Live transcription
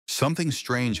Something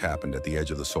strange happened at the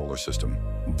edge of the solar system.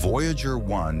 Voyager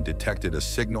 1 detected a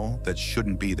signal that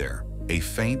shouldn't be there, a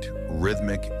faint,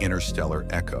 rhythmic interstellar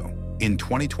echo. In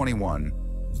 2021,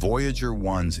 Voyager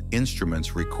 1's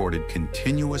instruments recorded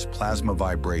continuous plasma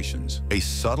vibrations, a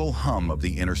subtle hum of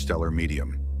the interstellar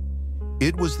medium.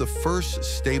 It was the first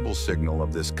stable signal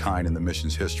of this kind in the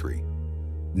mission's history.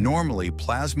 Normally,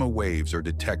 plasma waves are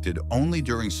detected only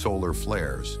during solar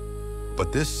flares,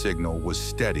 but this signal was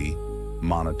steady,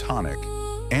 monotonic,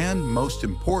 and, most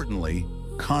importantly,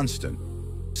 constant.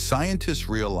 Scientists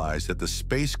realized that the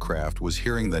spacecraft was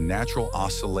hearing the natural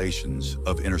oscillations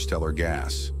of interstellar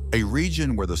gas, a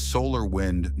region where the solar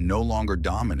wind no longer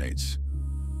dominates.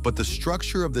 But the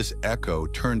structure of this echo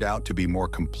turned out to be more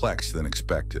complex than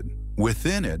expected.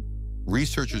 Within it,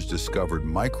 researchers discovered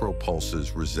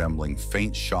micropulses resembling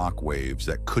faint shock waves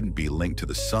that couldn't be linked to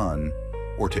the sun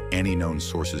or to any known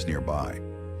sources nearby.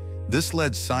 This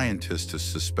led scientists to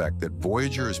suspect that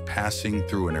Voyager is passing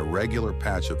through an irregular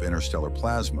patch of interstellar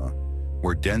plasma,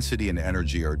 where density and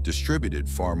energy are distributed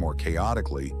far more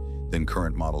chaotically than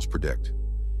current models predict.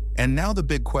 And now the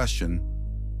big question: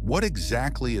 what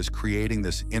exactly is creating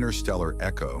this interstellar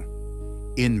echo?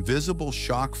 Invisible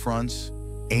shock fronts,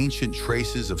 ancient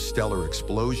traces of stellar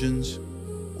explosions,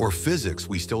 or physics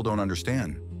we still don't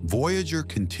understand? Voyager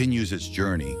continues its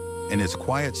journey, and its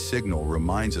quiet signal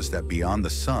reminds us that beyond the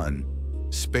sun,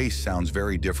 space sounds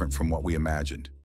very different from what we imagined.